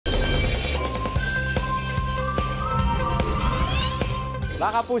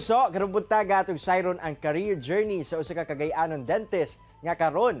Mga kapuso, karong buntaga atong sayron ang career journey sa usa ka Cagayanon dentist nga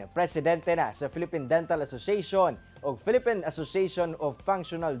karon presidente na sa Philippine Dental Association o Philippine Association of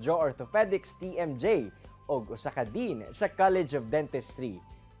Functional Jaw Orthopedics TMJ o usa ka dean sa College of Dentistry.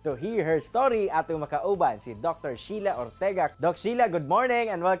 To hear her story, atong makauban si Dr. Sheila Ortega. Doc Sheila, good morning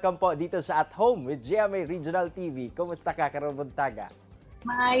and welcome po dito sa At Home with GMA Regional TV. Kumusta ka karong buntaga?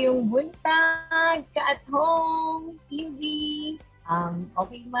 Mayong buntag ka At Home TV.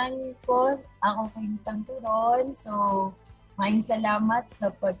 Okay man ko, ako kayong turon. So, maayong salamat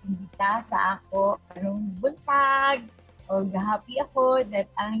sa pag-imbita sa ako karong buntag. O happy ako that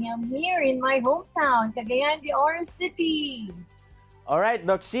I am here in my hometown, Cagayan de Oro City. Alright,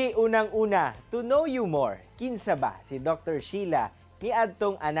 Doc Shi, unang-una, to know you more, kinsa ba si Dr. Sheila ni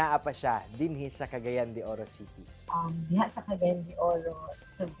adtong anaa pa siya dinhi sa Cagayan de Oro City? Diha sa Cagayan de Oro,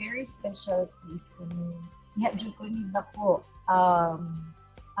 it's a very special place to me. Diha dyan ko nid ako.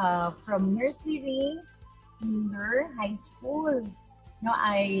 From nursery, kinder, high school. No,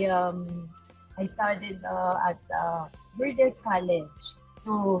 I studied at Verdes College.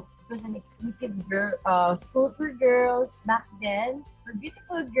 So it was an exclusive school for girls back then, for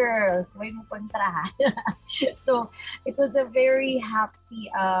beautiful girls. May mo kontra. So it was a very happy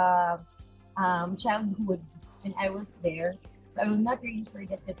childhood when I was there. So I will not really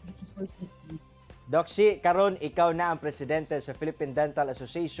forget that beautiful city. Doc Shi, karon ikaw na ang presidente sa Philippine Dental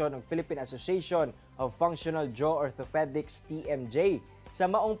Association o Philippine Association of Functional Jaw Orthopedics TMJ. Sa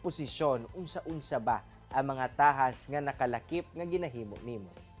maong posisyon, unsa-unsa ba ang mga tahas nga nakalakip nga ginahimo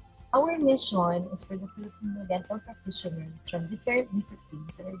nimo? Our mission is for the Filipino dental practitioners from different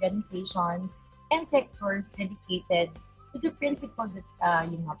disciplines and organizations and sectors dedicated to the principle that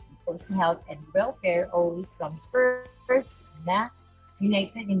people's health and welfare always comes first, na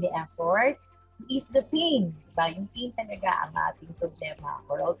united in the effort to ease the pain. Diba? Yung pain talaga ang ating problema,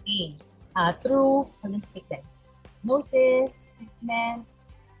 oral pain, through holistic diagnosis, treatment,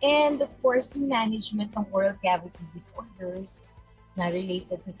 and of course, management ng oral cavity disorders na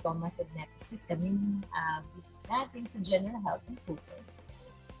related sa stomach-magnetic system, yung natin sa general health and total.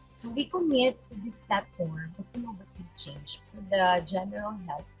 So we commit to this platform of innovative change for the general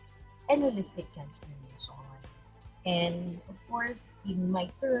health and holistic transformation. And of course, in my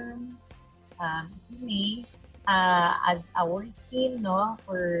term, if you may, as our team, no,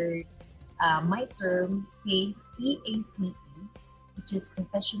 for my term, PACE, PACE, which is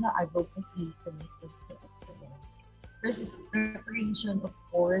Professional Advocacy Committed to Excellence, versus preparation, of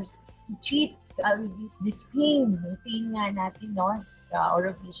course, to treat, to alleviate this pain, yung pain nga natin, no,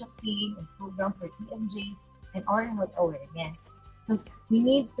 orofacial pain, and program for TMJ, and oral health awareness. Because we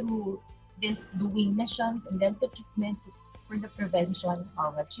need through this doing missions and dental treatment for the prevention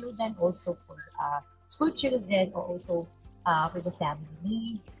of children, also for school children, or also for the family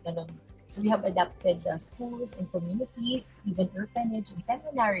needs. So we have adapted schools and communities, even orphanage and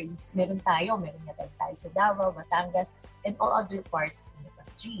seminaries. Meron na tayo sa Davao, Batangas, and all other parts in the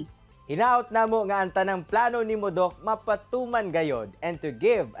country. Hinaut na mo nga ang tanang plano ni mo, Doc, mapatuman gayod and to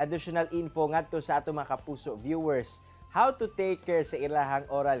give additional info ngadto sa ato mga kapuso viewers how to take care sa ilahang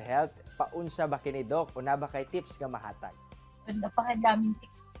oral health. Paunsa ba kini, Doc, o na ba kay tips nga mahatag? Napakadaming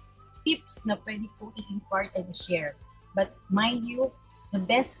tips na pwede ko i-impart and share. But mind you, the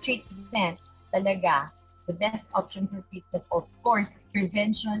best treatment talaga, the best option for treatment, of course,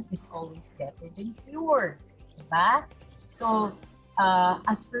 prevention is always better than cure. Diba? So,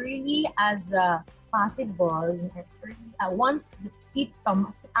 as early as possible, once the teeth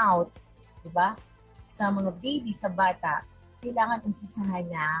comes out, diba? Sa mga baby, sa bata, kailangan umpisahan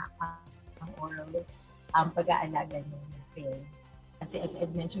niya ang oral pag-aalaga niya. Kasi as I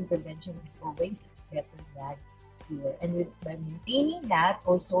mentioned, prevention is always better than cure. And by maintaining that,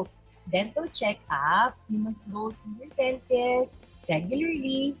 also dental check-up, you must go to your dentist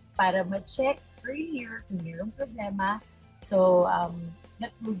regularly para ma-check earlier kung mayroong problema. So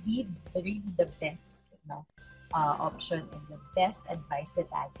that would be really the best option and the best advice that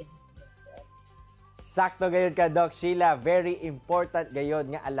I can give. Sakto gayud ka, Doc Sheila. Very important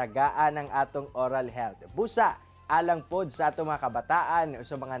gayud nga alagaan ang atong oral health. Busa, alang pod sa atong mga kabataan o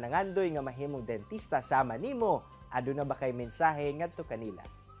sa mga nangandoy nga mahimong dentista sama nimo, aduna ba kay mensahe ngadto kanila?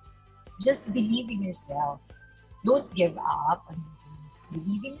 Just believe in yourself. Don't give up on your dreams.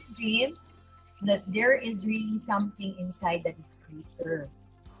 Believe in your dreams that there is really something inside that is greater.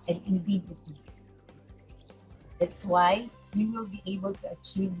 And indeed it is. That's why you will be able to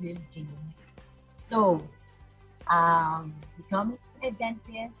achieve your dreams. So, becoming a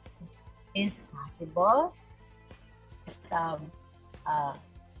dentist is possible. Just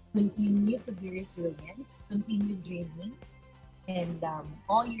continue to be resilient, continue dreaming, and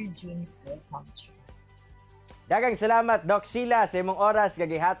all your dreams will come true. Daghang salamat, Doc Sheila, sa imong oras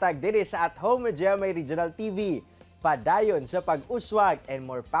gagihatag diri sa At Home with GMA Regional TV. Padayon sa pag-uswag and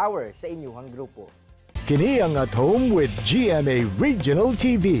more power sa inyong grupo. Kini ang At Home with GMA Regional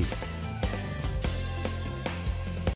TV.